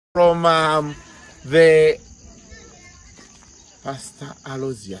from the Pastor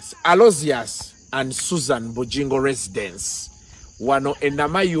Alozias and Suzan Bujingo residence. Wano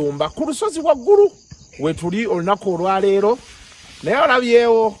Enyumba kurusozi waggulu wetuli olunaku olwaleero naye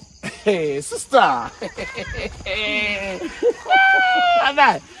olabyewo sister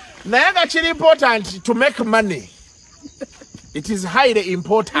naye nga kiri important to make money. It is highly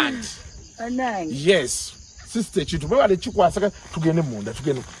important. Yes. Sister, chitubale chikwasaka tugende munda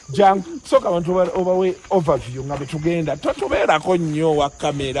tugende jang soka abantu overview ngabe tugenda totubera ko nnyo wa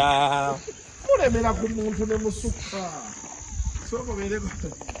kamera mulemera ku muntu ne musuka soko bereko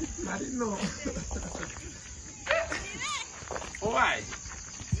marino owai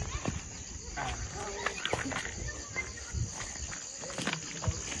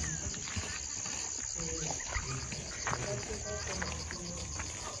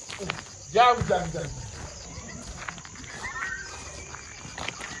jang.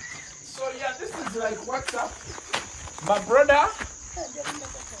 So yeah, this is like what's up, my brother.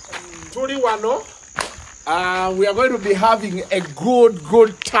 Turiwano. We are going to be having a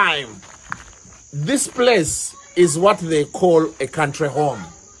good time. This place is what they call a country home.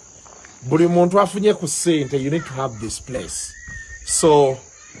 Buri muntu afunye ku sente, you need to have this place. So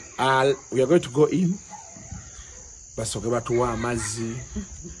we are going to go in. Basoke batuwa amazi.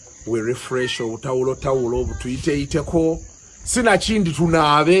 We refresh tawulo butuyite sina chindi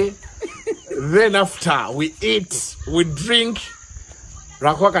tunaabe. Then after we eat, we drink.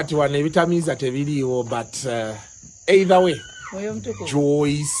 Rakwakati wane vitamins atebiriwo, but either way,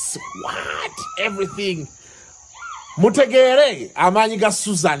 Joyce, what, everything. Mutegere amanyiga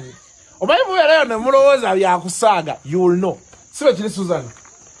Suzan. Obayibuweleyo ne mulowooza byakusaga, you will know. Sibe kiri Suzan.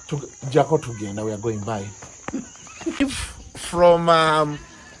 Jako tugenda, we are going by. From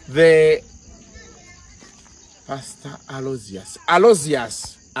the Pastor Alozias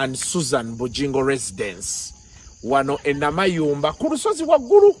and Suzan Bujingo residence. Wano Enyumba kurusozi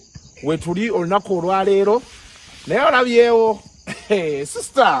waggulu wetuli olunaku olwaleero naye olabyewo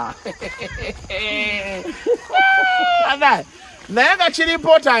sister naye nga kiri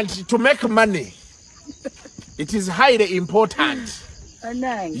important to make money. It is highly important.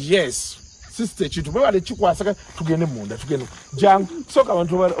 Yes. Sister, chitubale chikwasaka tugende munda tugende jang soka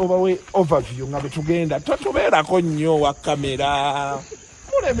abantu overview ngabe tugenda totubera ko nnyo wa kamera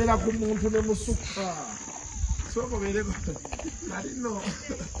mulemera ku muntu ne musuka soko bereko marino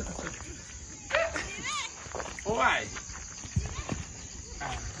owai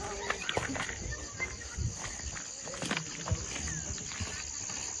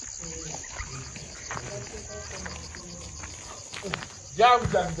jang.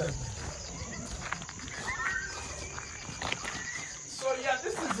 So yeah,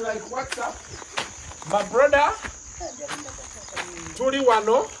 this is like what's up, my brother.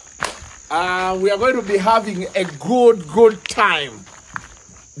 Turiwano. We are going to be having a good time.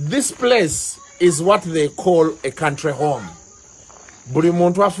 This place is what they call a country home. Buri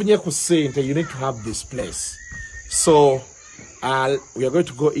muntu afunye ku sente, you need to have this place. So we are going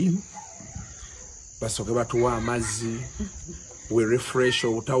to go in. Basoke batuwa amazi. We refresh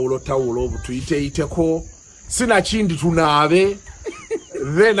tawulo butuyite sina chindi tunaabe.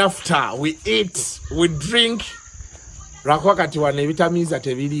 Then after we eat, we drink. Rakwakati wane vitamins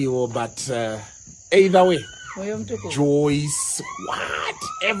atebiriwo, but either way, Joyce, what,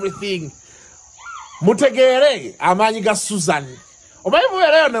 everything. Mutegere amanyiga Suzan.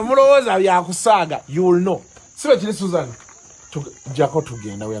 Obayibuweleyo ne mulowooza byakusaga, you will know. Sibe kiri Suzan. Jako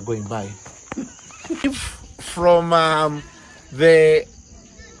tugenda, we are going by. From the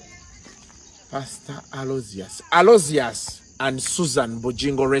Pastor Alozias and Suzan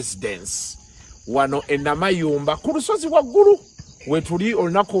Bujingo residence. Wano Enyumba kurusozi waggulu wetuli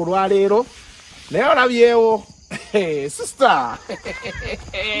olunaku olwaleero naye olabyewo sister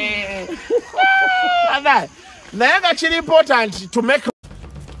naye nga kiri important to make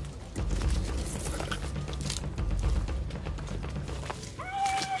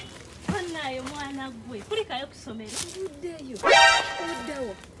kulikayo kusomera uddeyo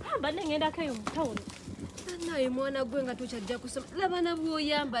uddawo mbadde ngenda kayo mu town naye mwana gwe nga tukyajja kusoma laba na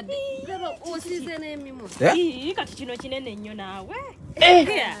bwoyambadde laba osize n'emimwa kati kino kinene nnyo naawe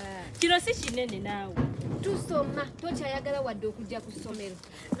kino si kinene naawe tusoma tokyayagala wadde okujja ku ssomero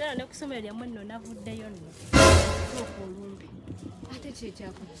gala ne ku ssomero lyammwe nno navuddeyo nno olumbe ate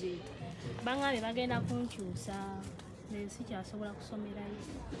kyekyakujjeyo baŋŋambye bagenda kunkyusa si kyasobola kusomerayo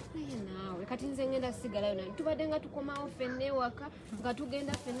naye naawe kati nze ngenda sigalayo naye tubadde nga tukomawo ffenna ewaka nga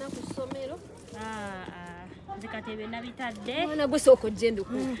tugenda ffenna ku ssomero nze kati ebyo nabitadde mwana gwe sooka ojje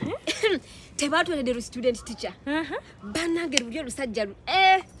nduku tebaatweredde lu student teacher bannange luli olusajja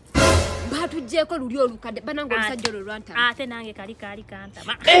batujjeko luli olukadde banango omusajja olwo lwantama ate nange kali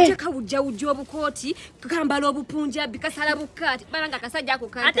kantama ate kawujjawujja obukooti kambala obupunjabi kasala bukkaati bananga akasajja ako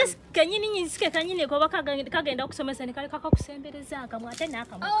kantama ate kenyini nyisike kanyini koba kagenda okusomesa ne kali kakakusembereza akamwa ate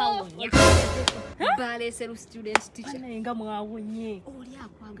n'akamwa kawonya baleese student teacher nga mwawonye oli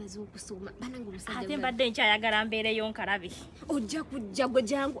akwagaza okusoma bananga omusajja ate mbadde nkyayagala mbeereyo nkalabi ojja kujja gwe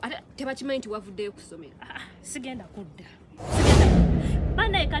jangu ate tebakimanyi nti wavuddeyo kusomera sigenda kudda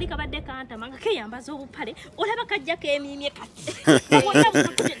banaye kali kabadde kantama nga keyambaza obupale olaba kajjako emimye kati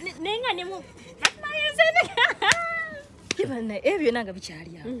nenga nemu kibana ebyo nanga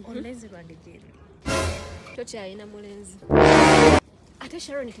bikyali awo olenzi lwange jeru tokyayina mulenzi ate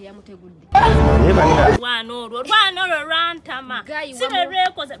Sharon teyamutegudde lwano olwo lwantama sibe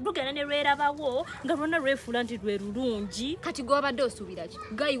lwekoza lugenda ne lwerabawo nga lwonna lwefuula nti lwe lulungi kati gwabadde osuubira ki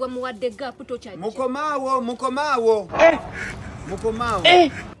gayi wamuwadde gaapu tokyali mukomaawo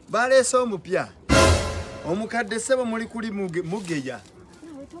baleese omupya omukadde ssebo muli kuli mugeya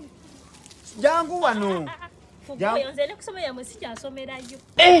jangu wano nze ne kusoma yamwe sikyasomerayo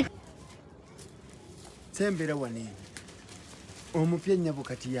sembera wane omupya nnyabo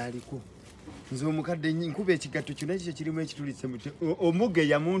kati yaliko nze omukadde nkuba ekigatto kyonna kikyo kirimu ekitulise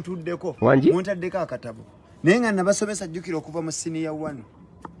omugeya muntuddeko muntaddeko akatabo naye nga nabasomesa jjukira okuva mu siniya 1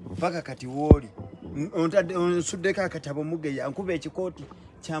 mpaka kati wooli onsuddeko akatabo mugeya nkuba ekikooti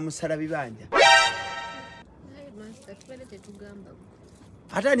kya musala bibanja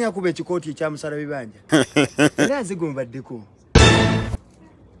ate ani akuba ekikooti ekyamusala bibanja era nzigombaddeko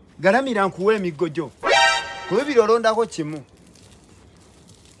galamira nkuwa emiggo gyo kuba ebiri olondako kimu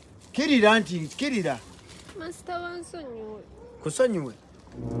kirira kusonyiwe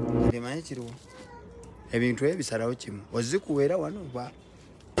emanyi kiriwo ebintu ebisalawo kimu ozikuweera wano ba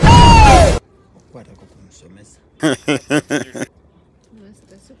okukwatako kumusomesa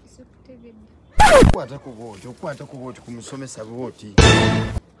okukwatako bwoti kumusomesa bwoti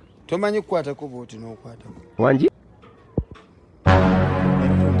tomanyi kukwatako bwoti n'okwatako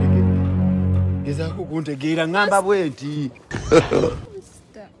gezaako kuntegeera ngamba bwenti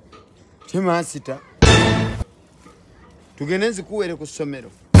temasita tugende nzikuwere ku ssomero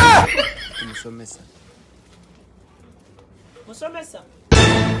kumusomesa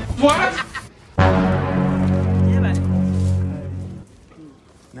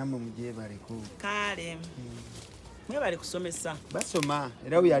namwe mujebaleko kale mwebale kusomesa basoma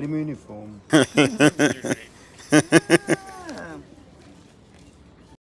era we yali mu uniform